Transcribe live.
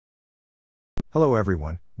Hello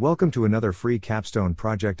everyone, welcome to another free Capstone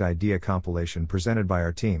project idea compilation presented by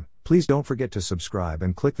our team. Please don't forget to subscribe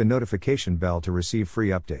and click the notification bell to receive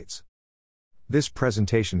free updates. This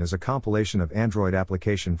presentation is a compilation of Android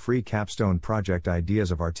application free Capstone project ideas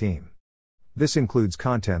of our team. This includes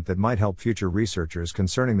content that might help future researchers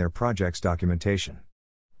concerning their project's documentation.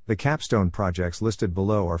 The Capstone projects listed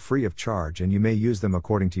below are free of charge and you may use them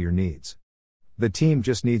according to your needs. The team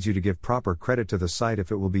just needs you to give proper credit to the site if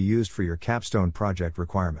it will be used for your Capstone project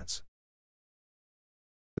requirements.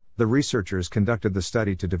 The researchers conducted the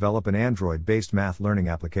study to develop an Android-based math learning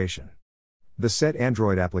application. The said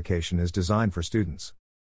Android application is designed for students.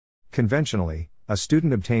 Conventionally, a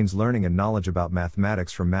student obtains learning and knowledge about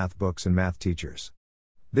mathematics from math books and math teachers.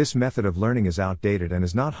 This method of learning is outdated and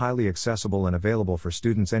is not highly accessible and available for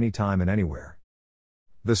students anytime and anywhere.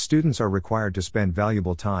 The students are required to spend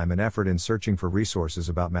valuable time and effort in searching for resources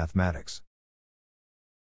about mathematics.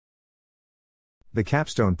 The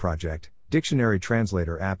Capstone project, Dictionary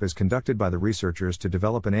Translator app is conducted by the researchers to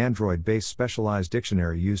develop an Android-based specialized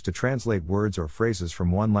dictionary used to translate words or phrases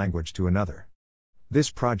from one language to another.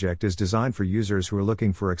 This project is designed for users who are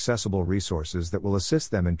looking for accessible resources that will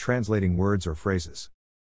assist them in translating words or phrases.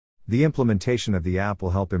 The implementation of the app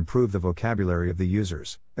will help improve the vocabulary of the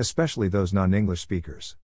users, especially those non-English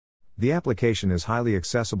speakers. The application is highly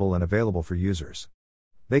accessible and available for users.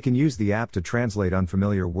 They can use the app to translate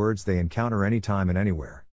unfamiliar words they encounter anytime and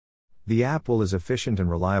anywhere. The app is efficient and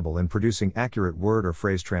reliable in producing accurate word or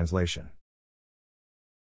phrase translation.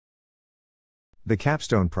 The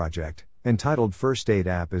Capstone project, entitled First Aid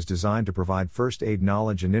App, is designed to provide first aid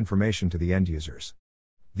knowledge and information to the end users.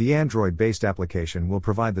 The Android-based application will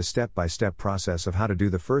provide the step-by-step process of how to do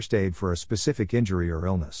the first aid for a specific injury or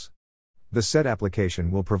illness. The said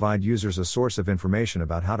application will provide users a source of information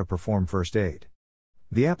about how to perform first aid.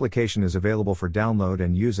 The application is available for download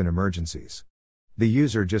and use in emergencies. The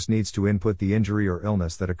user just needs to input the injury or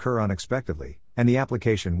illness that occur unexpectedly, and the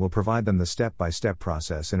application will provide them the step-by-step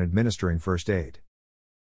process in administering first aid.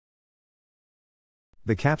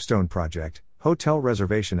 The Capstone project, Hotel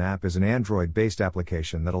Reservation App, is an Android-based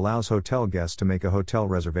application that allows hotel guests to make a hotel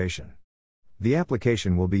reservation. The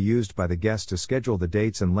application will be used by the guests to schedule the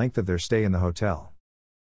dates and length of their stay in the hotel.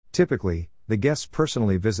 Typically, the guests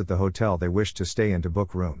personally visit the hotel they wish to stay in to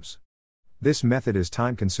book rooms. This method is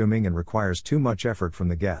time-consuming and requires too much effort from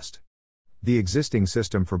the guest. The existing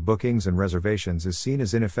system for bookings and reservations is seen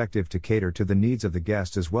as ineffective to cater to the needs of the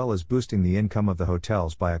guest as well as boosting the income of the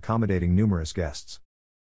hotels by accommodating numerous guests.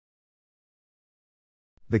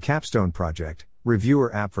 The Capstone project,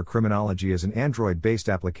 Reviewer App for Criminology, is an Android-based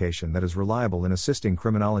application that is reliable in assisting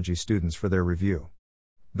criminology students for their review.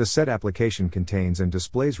 The said application contains and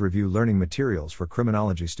displays review learning materials for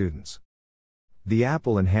criminology students. The app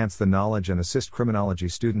will enhance the knowledge and assist criminology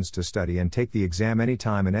students to study and take the exam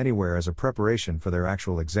anytime and anywhere as a preparation for their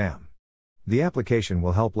actual exam. The application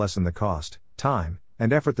will help lessen the cost, time,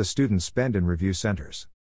 and effort the students spend in review centers.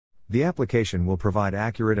 The application will provide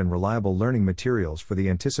accurate and reliable learning materials for the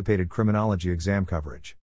anticipated criminology exam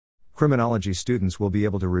coverage. Criminology students will be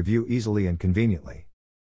able to review easily and conveniently.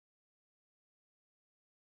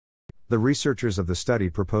 The researchers of the study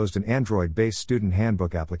proposed an Android-based student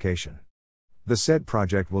handbook application. The said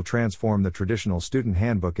project will transform the traditional student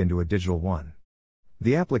handbook into a digital one.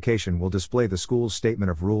 The application will display the school's statement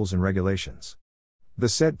of rules and regulations. The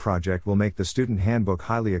said project will make the student handbook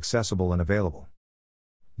highly accessible and available.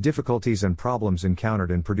 Difficulties and problems encountered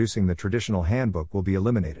in producing the traditional handbook will be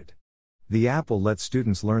eliminated. The app will let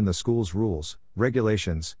students learn the school's rules,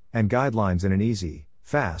 regulations, and guidelines in an easy,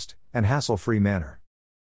 fast, and hassle-free manner.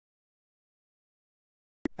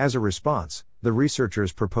 As a response, the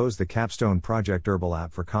researchers proposed the Capstone project Herbal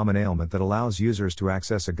App for common ailment that allows users to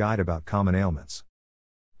access a guide about common ailments.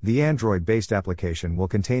 The Android-based application will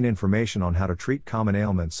contain information on how to treat common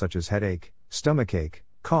ailments such as headache, stomachache,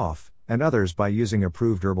 cough, and others by using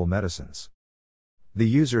approved herbal medicines. The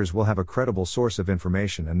users will have a credible source of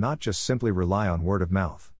information and not just simply rely on word of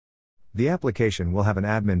mouth. The application will have an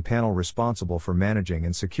admin panel responsible for managing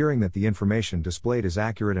and securing that the information displayed is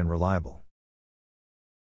accurate and reliable.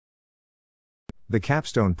 The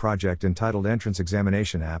Capstone project, entitled Entrance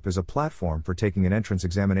Examination App, is a platform for taking an entrance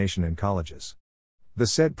examination in colleges. The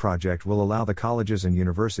said project will allow the colleges and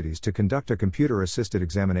universities to conduct a computer-assisted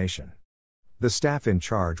examination. The staff in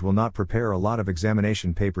charge will not prepare a lot of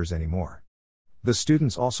examination papers anymore. The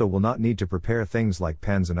students also will not need to prepare things like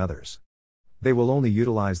pens and others. They will only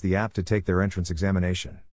utilize the app to take their entrance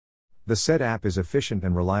examination. The said app is efficient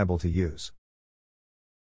and reliable to use.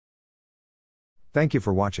 Thank you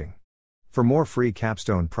for watching. For more free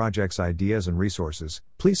Capstone projects ideas and resources,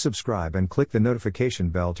 please subscribe and click the notification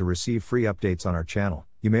bell to receive free updates on our channel.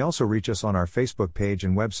 You may also reach us on our Facebook page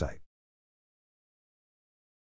and website.